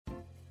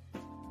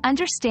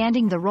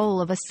Understanding the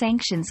role of a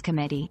sanctions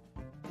committee.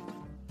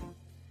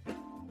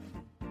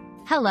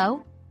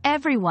 Hello,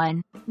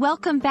 everyone.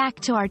 Welcome back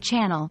to our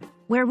channel,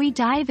 where we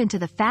dive into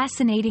the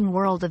fascinating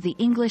world of the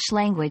English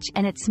language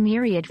and its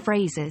myriad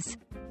phrases.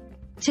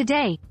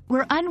 Today,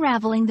 we're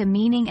unraveling the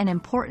meaning and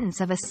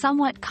importance of a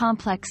somewhat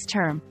complex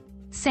term,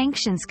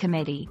 sanctions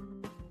committee.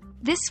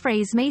 This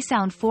phrase may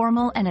sound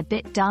formal and a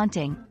bit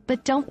daunting,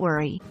 but don't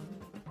worry.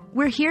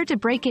 We're here to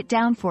break it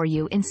down for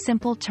you in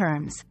simple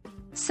terms.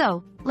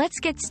 So, let's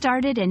get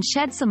started and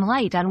shed some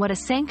light on what a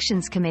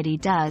sanctions committee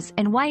does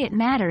and why it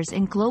matters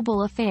in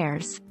global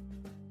affairs.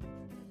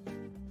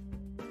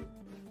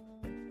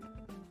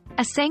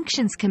 A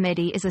sanctions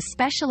committee is a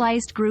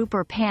specialized group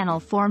or panel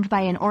formed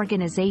by an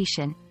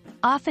organization,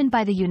 often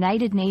by the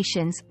United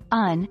Nations,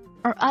 UN,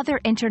 or other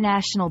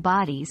international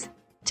bodies,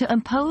 to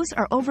impose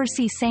or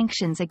oversee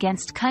sanctions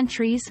against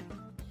countries,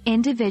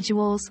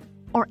 individuals,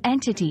 or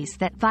entities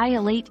that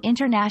violate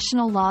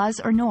international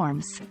laws or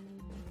norms.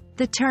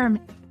 The term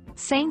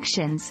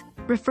sanctions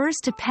refers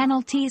to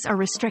penalties or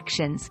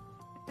restrictions,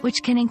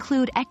 which can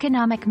include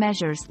economic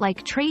measures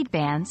like trade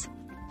bans,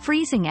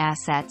 freezing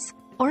assets,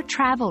 or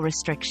travel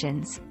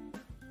restrictions.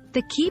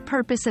 The key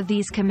purpose of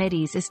these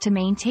committees is to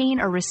maintain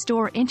or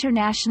restore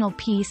international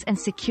peace and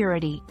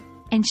security,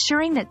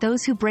 ensuring that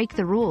those who break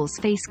the rules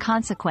face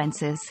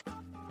consequences.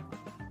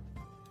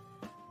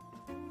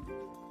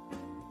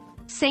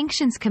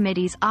 Sanctions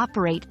committees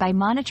operate by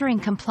monitoring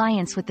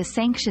compliance with the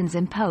sanctions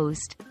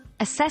imposed,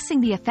 assessing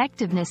the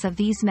effectiveness of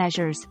these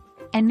measures,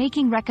 and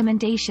making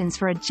recommendations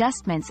for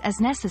adjustments as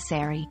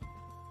necessary.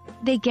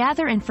 They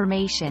gather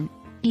information,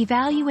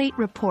 evaluate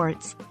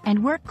reports,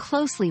 and work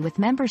closely with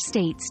member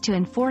states to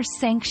enforce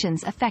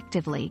sanctions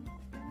effectively.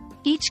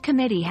 Each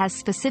committee has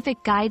specific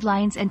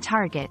guidelines and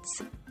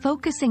targets,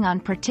 focusing on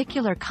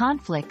particular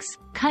conflicts,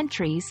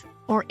 countries,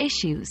 or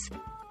issues.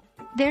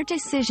 Their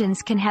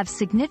decisions can have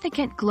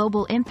significant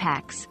global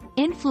impacts,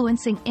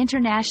 influencing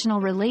international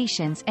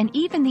relations and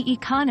even the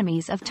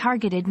economies of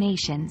targeted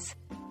nations.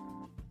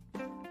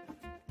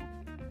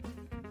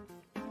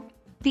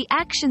 The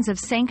actions of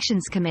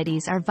sanctions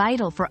committees are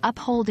vital for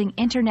upholding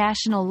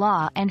international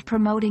law and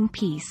promoting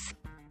peace.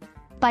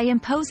 By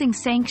imposing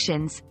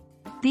sanctions,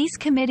 these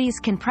committees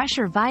can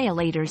pressure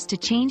violators to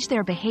change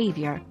their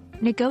behavior,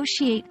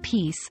 negotiate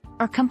peace,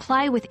 or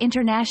comply with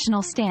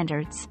international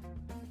standards.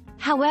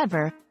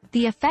 However,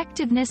 the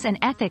effectiveness and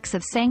ethics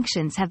of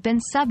sanctions have been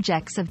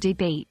subjects of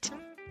debate.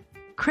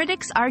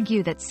 Critics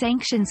argue that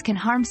sanctions can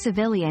harm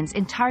civilians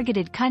in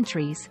targeted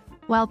countries,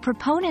 while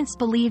proponents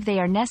believe they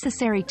are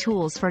necessary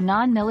tools for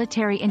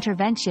non-military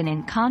intervention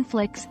in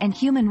conflicts and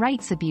human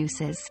rights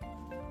abuses.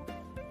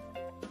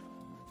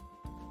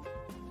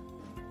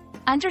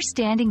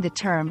 Understanding the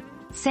term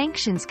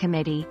sanctions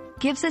committee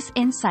gives us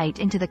insight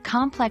into the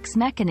complex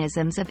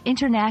mechanisms of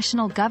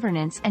international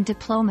governance and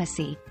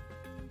diplomacy.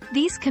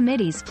 These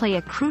committees play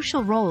a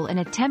crucial role in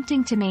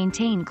attempting to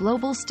maintain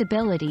global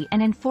stability and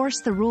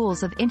enforce the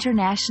rules of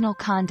international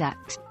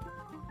conduct.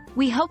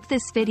 We hope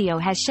this video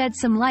has shed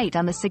some light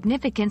on the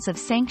significance of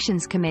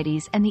sanctions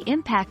committees and the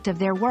impact of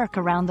their work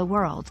around the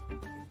world.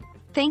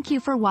 Thank you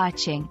for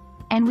watching,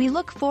 and we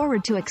look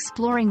forward to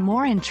exploring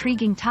more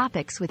intriguing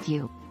topics with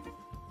you.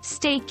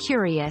 Stay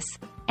curious,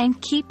 and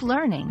keep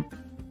learning.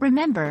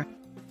 Remember,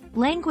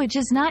 language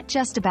is not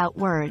just about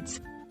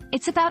words,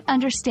 it's about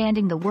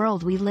understanding the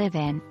world we live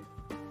in.